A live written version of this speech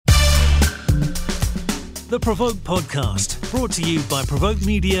The PRovoke Podcast, brought to you by PRovoke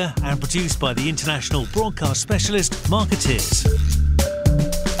Media and produced by the international broadcast specialist Marketeers.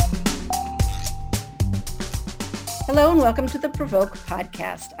 Hello and welcome to the PRovoke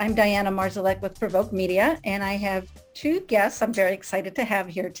Podcast. I'm Diana Marzalek with PRovoke Media, and I have two guests I'm very excited to have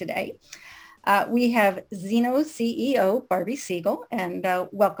here today. We have Zeno CEO, Barby Siegel, and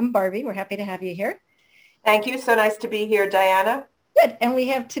welcome, Barby. We're happy to have you here. Thank you. So nice to be here, Diana. Good. And we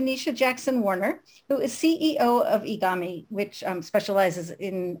have Teneshia Jackson-Warner, who is CEO of Egami, which specializes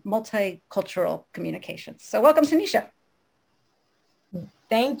in multicultural communications. So welcome, Teneshia.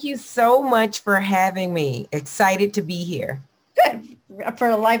 Thank you so much for having me. Excited to be here. Good. For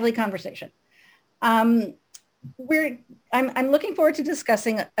a lively conversation. I'm looking forward to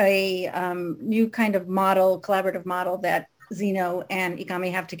discussing a new kind of model, collaborative model that Zeno and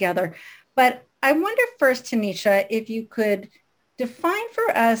Egami have together. But I wonder first, Teneshia, if you could define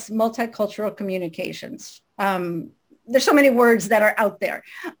for us multicultural communications. There's so many words that are out there.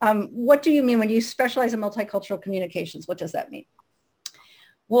 What do you mean when you specialize in multicultural communications? What does that mean?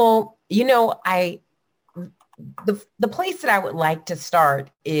 Well, the place that I would like to start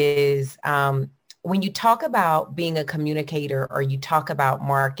is when you talk about being a communicator or you talk about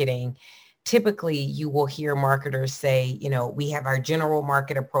marketing, typically you will hear marketers say, we have our general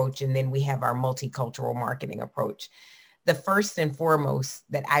market approach and then we have our multicultural marketing approach. The first and foremost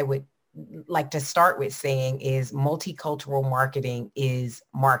that I would like to start with saying is multicultural marketing is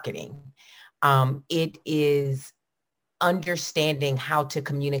marketing. It is understanding how to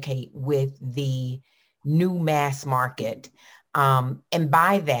communicate with the new mass market. And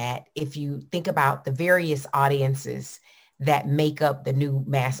by that, if you think about the various audiences that make up the new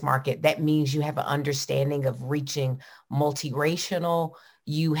mass market, that means you have an understanding of reaching multiracial,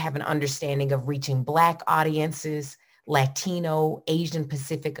 you have an understanding of reaching Black audiences, Latino, Asian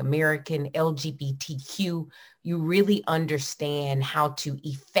Pacific American, LGBTQ. You really understand how to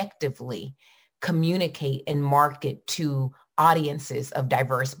effectively communicate and market to audiences of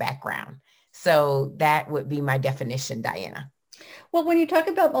diverse background. So that would be my definition, Diana. Well, when you talk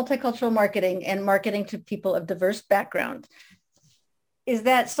about multicultural marketing and marketing to people of diverse background, is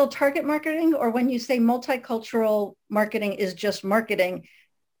that still target marketing? Or when you say multicultural marketing is just marketing,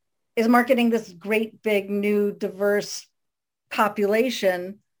 is marketing this great, big, new, diverse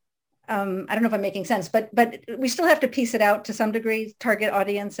population? I don't know if I'm making sense, but we still have to piece it out to some degree, target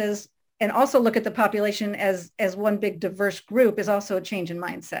audiences, and also look at the population as one big diverse group is also a change in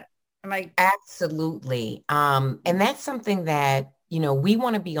mindset. Am I? Absolutely. And that's something that, we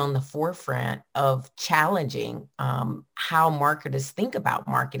want to be on the forefront of challenging how marketers think about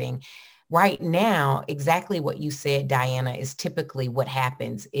marketing. Right now, exactly what you said, Diana, is typically what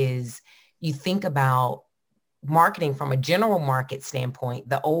happens is you think about marketing from a general market standpoint.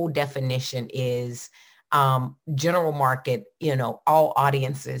 The old definition is general market, all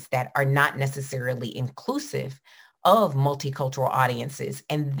audiences that are not necessarily inclusive of multicultural audiences,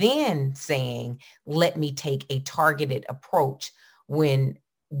 and then saying, let me take a targeted approach when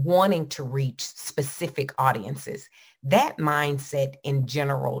wanting to reach specific audiences. That mindset in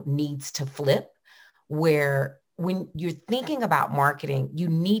general needs to flip, where when you're thinking about marketing, you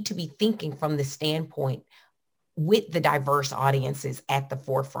need to be thinking from the standpoint with the diverse audiences at the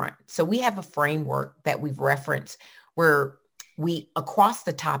forefront. So we have a framework that we've referenced where across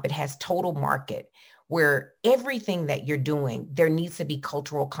the top, it has total market, where everything that you're doing, there needs to be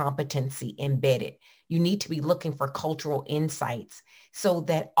cultural competency embedded. You need to be looking for cultural insights so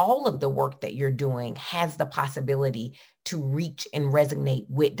that all of the work that you're doing has the possibility to reach and resonate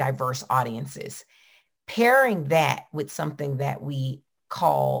with diverse audiences. Pairing that with something that we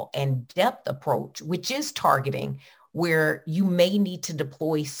call an depth approach, which is targeting, where you may need to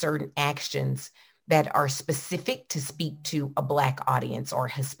deploy certain actions that are specific to speak to a Black audience or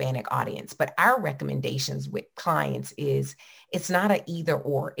Hispanic audience. But our recommendations with clients is it's not an either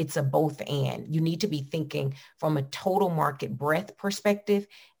or, it's a both and. You need to be thinking from a total market breadth perspective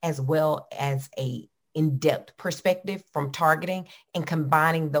as well as a in-depth perspective from targeting and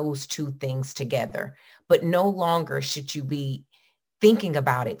combining those two things together. But no longer should you be thinking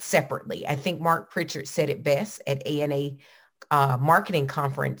about it separately. I think Mark Pritchard said it best at ANA marketing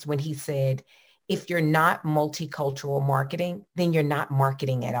conference when he said, if you're not multicultural marketing, then you're not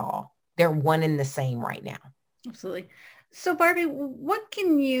marketing at all. They're one and the same right now. Absolutely. So Barby, what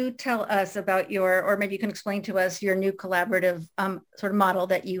can you tell us about or maybe you can explain to us your new collaborative sort of model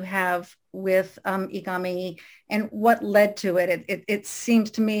that you have with Egami and what led to it? It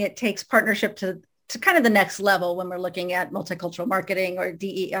seems to me it takes partnership to kind of the next level when we're looking at multicultural marketing or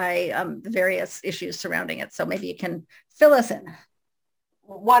DEI, the various issues surrounding it. So maybe you can fill us in.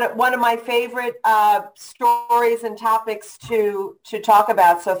 one of my favorite stories and topics to talk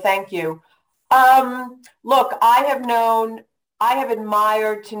about. So thank you. Look, I have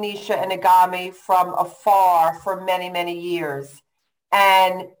admired Teneshia and Egami from afar for many, many years.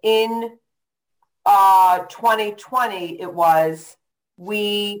 And in 2020,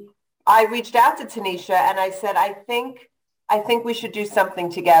 I reached out to Teneshia and I said, I think we should do something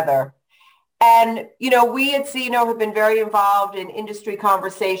together. And, we at Zeno have been very involved in industry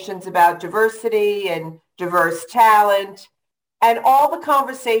conversations about diversity and diverse talent. And all the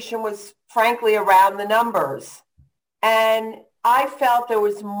conversation was frankly around the numbers. And I felt there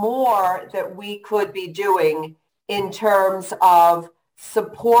was more that we could be doing in terms of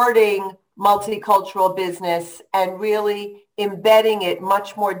supporting multicultural business and really embedding it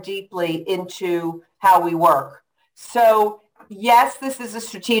much more deeply into how we work. So yes, this is a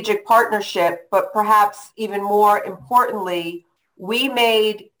strategic partnership, but perhaps even more importantly, we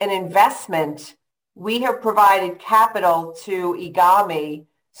made an investment. We have provided capital to Egami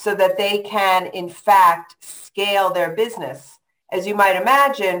so that they can, in fact, scale their business. As you might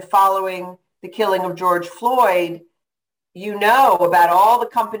imagine, following the killing of George Floyd, you know about all the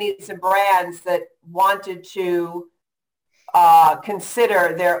companies and brands that wanted to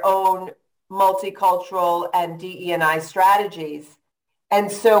consider their own multicultural and DE&I strategies. And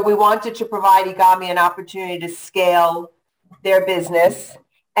so we wanted to provide Egami an opportunity to scale their business.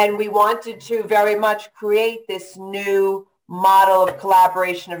 And we wanted to very much create this new model of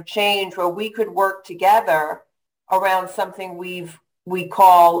collaboration of change where we could work together around something we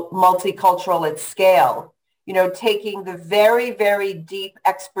call multicultural at scale. Taking the very, very deep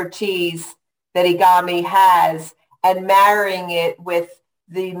expertise that Egami has and marrying it with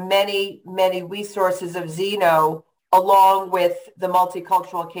the many, many resources of Zeno, along with the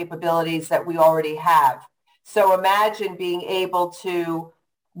multicultural capabilities that we already have. So imagine being able to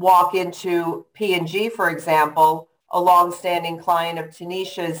walk into P&G, for example, a longstanding client of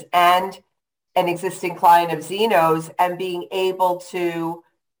Teneshia's and an existing client of Zeno's, and being able to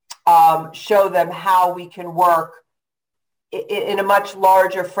show them how we can work in a much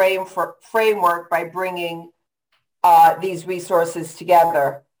larger framework by bringing these resources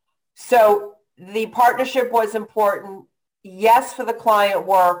together. So the partnership was important, yes, for the client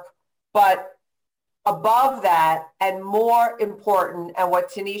work, but above that and more important, and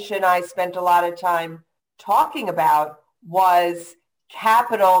what Teneshia and I spent a lot of time talking about, was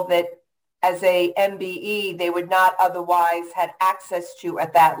capital that as a MBE they would not otherwise had access to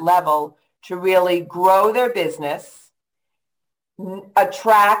at that level to really grow their business,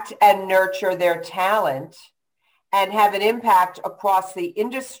 attract and nurture their talent, and have an impact across the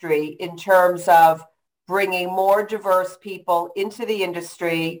industry in terms of bringing more diverse people into the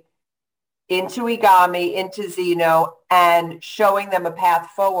industry, into Egami, into Zeno, and showing them a path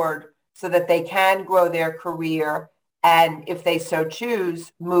forward so that they can grow their career and, if they so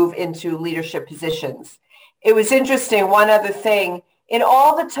choose, move into leadership positions. It was interesting, one other thing, in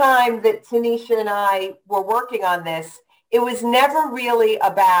all the time that Teneshia and I were working on this, it was never really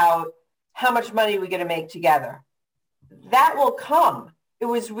about how much money we're going to make together. That will come. It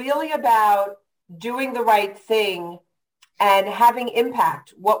was really about doing the right thing and having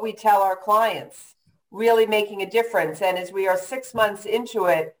impact, what we tell our clients, really making a difference. And as we are 6 months into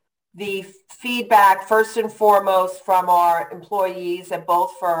it, the feedback, first and foremost, from our employees at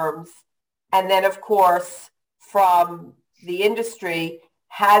both firms, and then, of course, from the industry,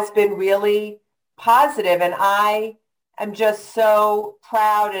 has been really positive. And I am just so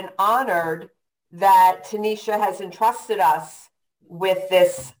proud and honored that Teneshia has entrusted us with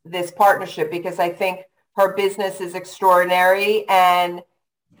this partnership, because I think her business is extraordinary. And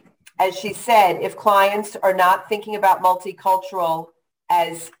as she said, if clients are not thinking about multicultural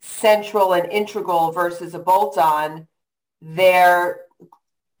as central and integral versus a bolt-on, they're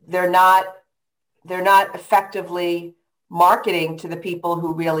not effectively marketing to the people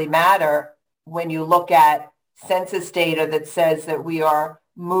who really matter. When you look at census data that says that we are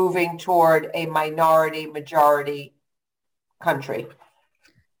moving toward a minority majority country.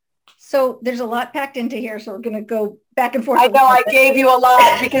 So there's a lot packed into here, so we're going to go back and forth. I know I gave you a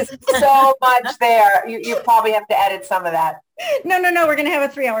lot because so much there. You probably have to edit some of that. No. We're going to have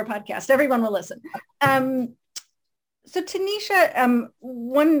a 3-hour podcast. Everyone will listen. So Teneshia,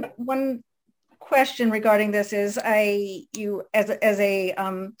 one question regarding this is, you as a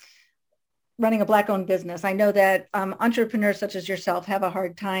running a Black-owned business, I know that entrepreneurs such as yourself have a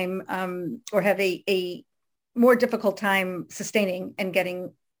hard time or have a more difficult time sustaining and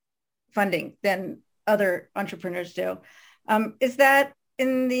getting funding than other entrepreneurs do. Is that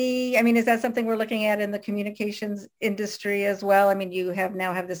is that something we're looking at in the communications industry as well? I mean, you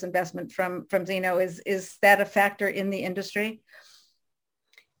now have this investment from Zeno. Is that a factor in the industry?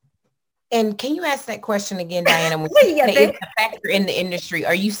 And can you ask that question again, Diana? When you say it's a factor in the industry,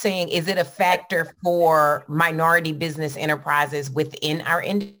 are you saying, is it a factor for minority business enterprises within our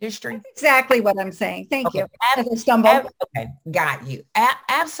industry? That's exactly what I'm saying. Thank you. Okay, got you.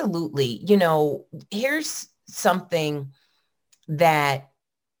 Absolutely. Here's something that,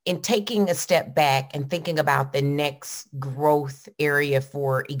 in taking a step back and thinking about the next growth area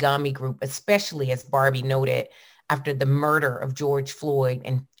for Egami Group, especially as Barby noted, after the murder of George Floyd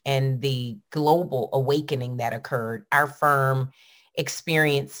and the global awakening that occurred, our firm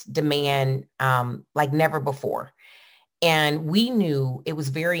experienced demand like never before. And we knew it was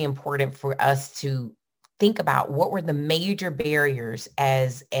very important for us to think about what were the major barriers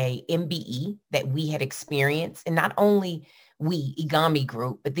as a MBE that we had experienced. And not only we, Egami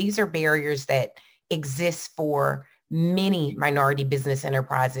Group, but these are barriers that exist for many minority business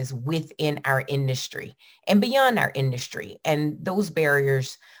enterprises within our industry and beyond our industry. And those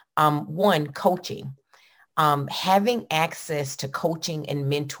barriers, one, coaching, having access to coaching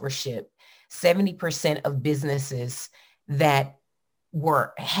and mentorship. 70% of businesses that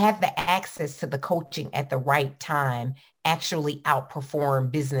had the access to the coaching at the right time actually outperform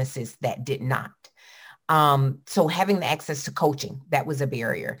businesses that did not. So having the access to coaching, that was a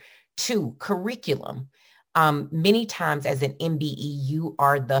barrier. 2, curriculum. Many times as an MBE, you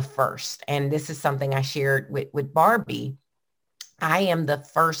are the first. And this is something I shared with Barby. I am the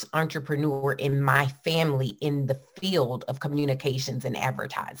first entrepreneur in my family in the field of communications and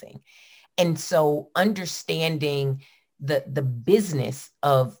advertising. And so understanding the business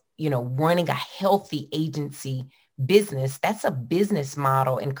of, running a healthy agency business, that's a business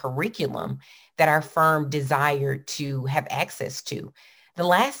model and curriculum that our firm desired to have access to. The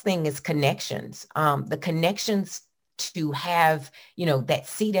last thing is connections, the connections to have, that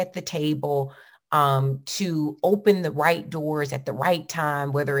seat at the table, to open the right doors at the right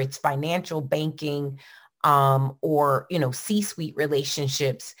time, whether it's financial banking or, C-suite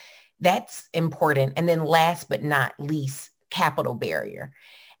relationships. That's important. And then last but not least, capital barrier.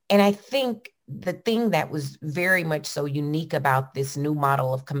 And I think the thing that was very much so unique about this new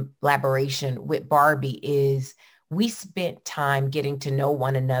model of collaboration with Barby is we spent time getting to know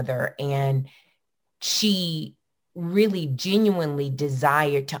one another, and she really genuinely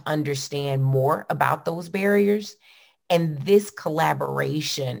desired to understand more about those barriers. And this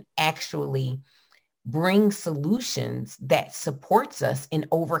collaboration actually brings solutions that supports us in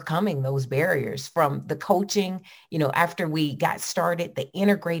overcoming those barriers. From the coaching, after we got started, the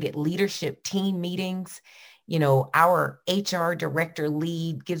integrated leadership team meetings, our HR director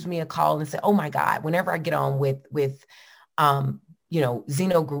lead gives me a call and say, oh my God, whenever I get on with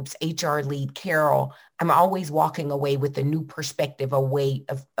Zeno Group's HR lead, Carol, I'm always walking away with a new perspective, a way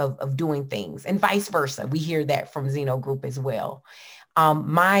of doing things, and vice versa. We hear that from Zeno Group as well.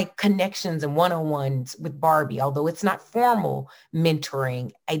 My connections and one-on-ones with Barby, although it's not formal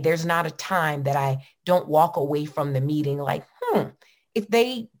mentoring, there's not a time that I don't walk away from the meeting like, if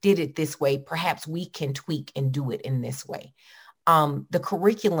they did it this way, perhaps we can tweak and do it in this way. The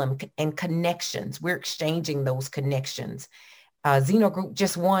curriculum and connections, we're exchanging those connections. Zeno Group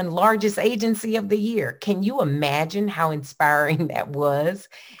just won largest agency of the year. Can you imagine how inspiring that was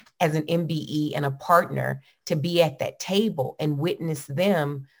as an MBE and a partner to be at that table and witness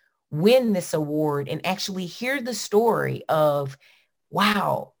them win this award and actually hear the story of,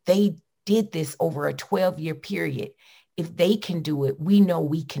 wow, they did this over a 12-year period. If they can do it, we know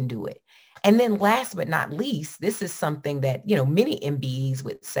we can do it. And then last but not least, this is something that, many MBEs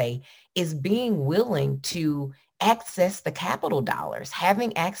would say is being willing to access the capital dollars.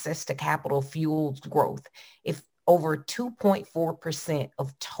 Having access to capital fuels growth. If over 2.4%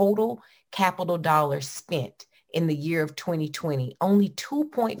 of total capital dollars spent in the year of 2020, only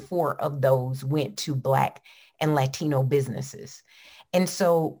 2.4 of those went to Black and Latino businesses. And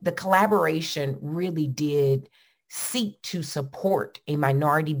so the collaboration really did seek to support a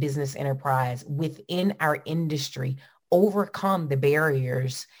minority business enterprise within our industry, overcome the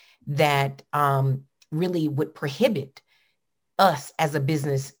barriers that really would prohibit us as a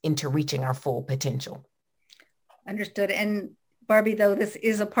business into reaching our full potential. Understood. And Barby, though this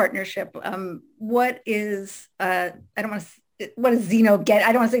is a partnership, what is Zeno get?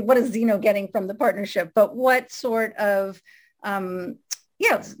 I don't want to say what is Zeno getting from the partnership, but what sort of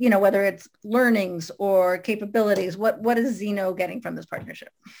whether it's learnings or capabilities, what is Zeno getting from this partnership?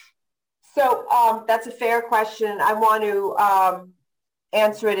 So that's a fair question. I want to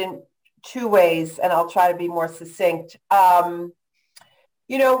answer it in two ways, and I'll try to be more succinct.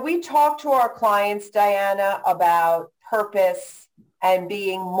 We talk to our clients, Diana, about purpose and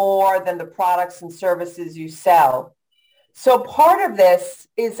being more than the products and services you sell. So part of this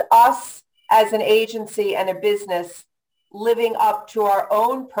is us as an agency and a business living up to our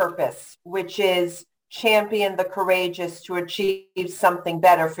own purpose, which is champion the courageous to achieve something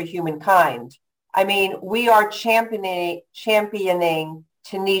better for humankind. I mean, we are championing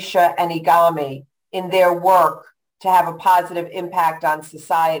Teneshia and Egami in their work to have a positive impact on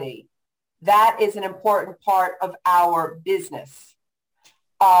society. That is an important part of our business.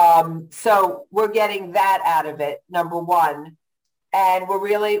 So we're getting that out of it, number one. And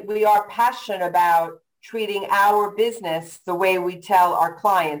we are passionate about treating our business the way we tell our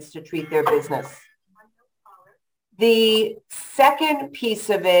clients to treat their business. The second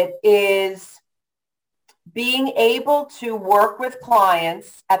piece of it is being able to work with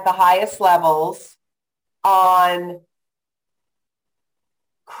clients at the highest levels on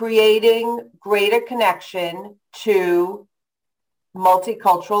creating greater connection to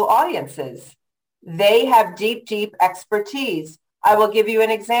multicultural audiences. They have deep, deep expertise. I will give you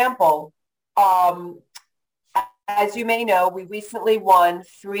an example. As you may know, we recently won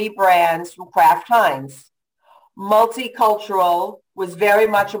 3 brands from Kraft Heinz. Multicultural was very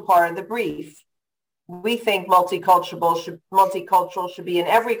much a part of the brief. We think multicultural should be in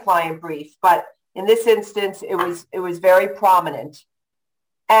every client brief, but in this instance, it was very prominent.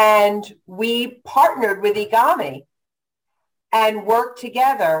 And we partnered with Egami and worked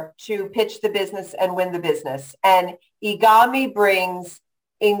together to pitch the business and win the business. And Egami brings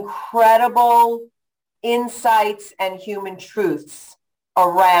incredible insights and human truths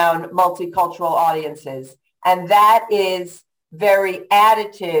around multicultural audiences. And that is very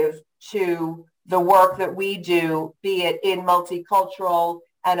additive to the work that we do, be it in multicultural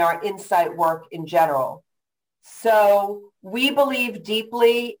and our insight work in general. So we believe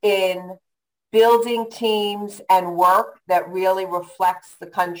deeply in building teams and work that really reflects the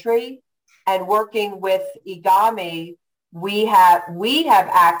country. And working with Egami, we have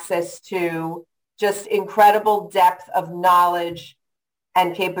access to just incredible depth of knowledge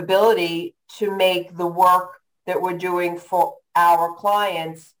and capability to make the work that we're doing for our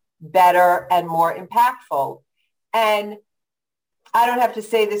clients better and more impactful. And I don't have to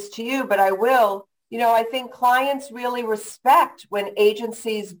say this to you, but I will. I think clients really respect when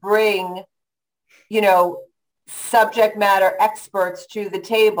agencies bring, subject matter experts to the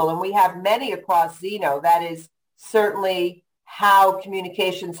table. And we have many across Zeno. That is certainly how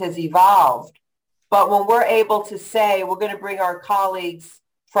communications has evolved. But when we're able to say we're going to bring our colleagues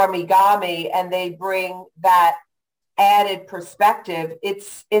from Egami and they bring that added perspective,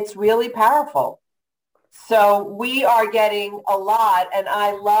 it's really powerful. So we are getting a lot, and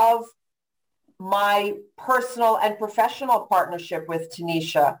I love my personal and professional partnership with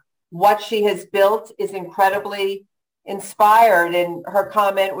Teneshia. What she has built is incredibly inspired, and her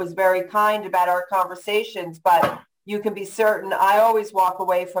comment was very kind about our conversations, but you can be certain I always walk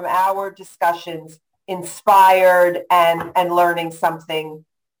away from our discussions inspired and learning something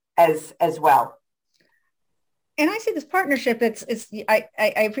as well. And I see this partnership. I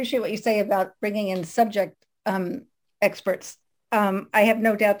appreciate what you say about bringing in subject experts. I have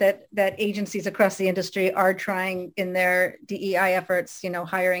no doubt that agencies across the industry are trying in their DEI efforts,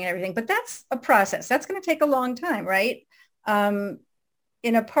 hiring and everything. But that's a process. That's going to take a long time, right? In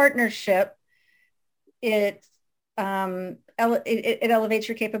a partnership, it elevates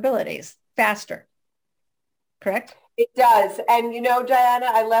your capabilities faster. Correct? It does. And, Diana,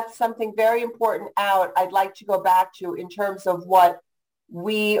 I left something very important out I'd like to go back to in terms of what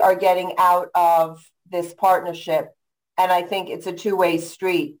we are getting out of this partnership. And I think it's a two-way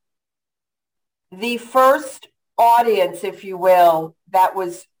street. The first audience, if you will, that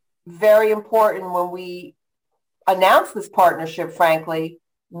was very important when we announced this partnership, frankly,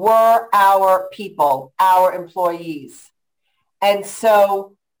 were our people, our employees. And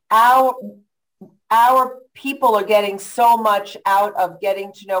so our people are getting so much out of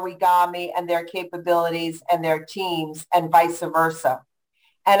getting to know Egami and their capabilities and their teams and vice versa.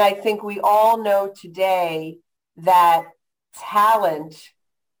 And I think we all know today that talent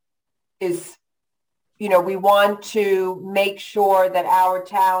is, we want to make sure that our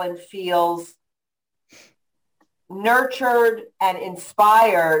talent feels nurtured and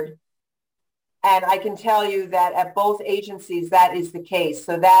inspired. And I can tell you that at both agencies, that is the case.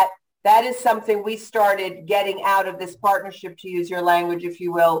 So that is something we started getting out of this partnership, to use your language, if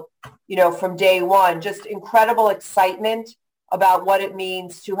you will, from day one. Just incredible excitement about what it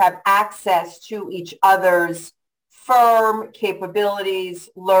means to have access to each other's firm capabilities,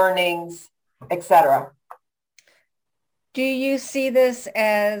 learnings, etc. Do you see this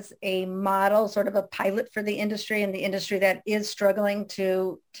as a model, sort of a pilot for the industry, and the industry that is struggling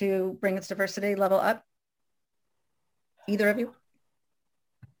to bring its diversity level up? Either of you?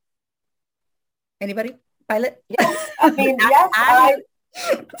 Anybody? Pilot? Yes. I mean, yes.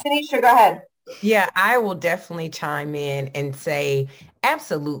 Teneshia, go ahead. Yeah, I will definitely chime in and say,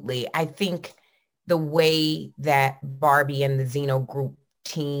 absolutely. I think the way that Barby and the Zeno group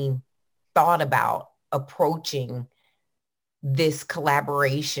team thought about approaching this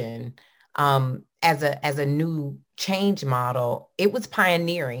collaboration as a new change model, it was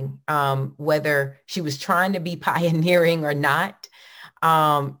pioneering, whether she was trying to be pioneering or not.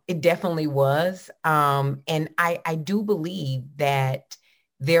 It definitely was. And I do believe that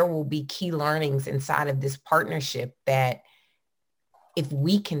there will be key learnings inside of this partnership that if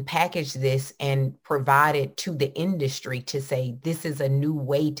we can package this and provide it to the industry to say, this is a new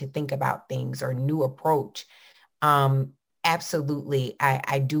way to think about things or new approach. Absolutely.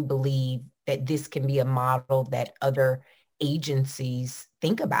 I do believe that this can be a model that other agencies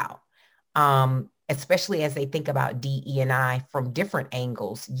think about, especially as they think about DE&I from different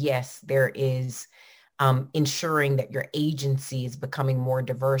angles. Yes, there is ensuring that your agency is becoming more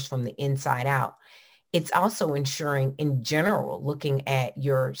diverse from the inside out. It's also ensuring in general, looking at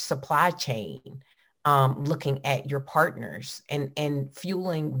your supply chain, looking at your partners and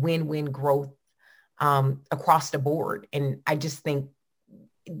fueling win-win growth across the board. And I just think,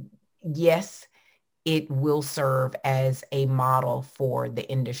 yes, it will serve as a model for the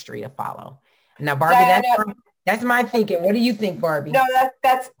industry to follow. Now, Barby, Diana, that's my thinking. What do you think, Barby? No,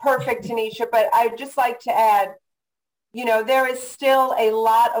 that's perfect, Teneshia. But I'd just like to add, there is still a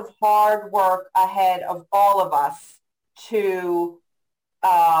lot of hard work ahead of all of us to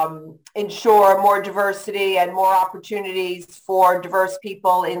ensure more diversity and more opportunities for diverse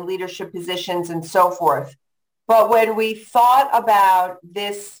people in leadership positions and so forth. But when we thought about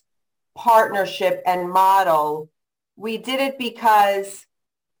this partnership and model, we did it because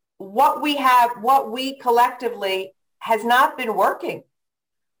what we collectively has not been working.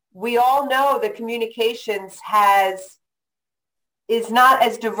 We all know that communications is not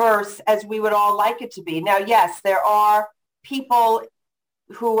as diverse as we would all like it to be. Now, yes, there are people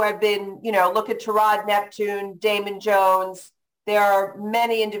who have been, look at Tarad Neptune, Damon Jones. There are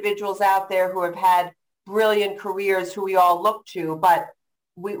many individuals out there who have had brilliant careers who we all look to, but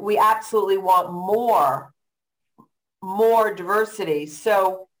we absolutely want more diversity.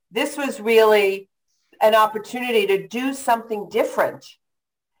 So this was really an opportunity to do something different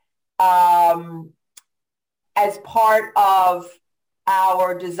as part of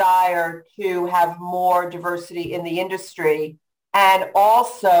our desire to have more diversity in the industry, and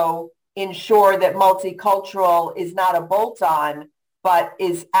also ensure that multicultural is not a bolt-on, but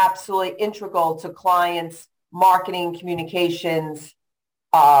is absolutely integral to clients' marketing communications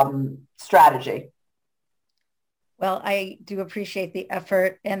strategy. Well, I do appreciate the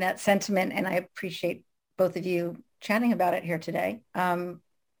effort and that sentiment, and I appreciate both of you chatting about it here today and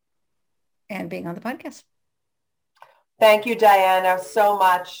being on the podcast. Thank you, Diana, so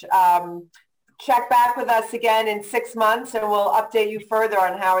much. Check back with us again in 6 months and we'll update you further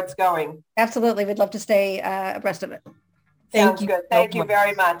on how it's going. Absolutely. We'd love to stay abreast of it. Sounds good. Thank you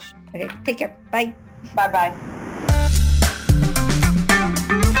very much. Okay. Take care. Bye. Bye-bye.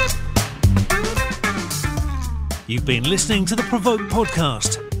 You've been listening to the PRovoke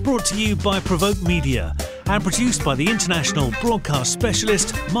podcast, brought to you by PRovoke Media and produced by the international broadcast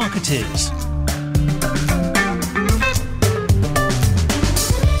specialist Marketeers.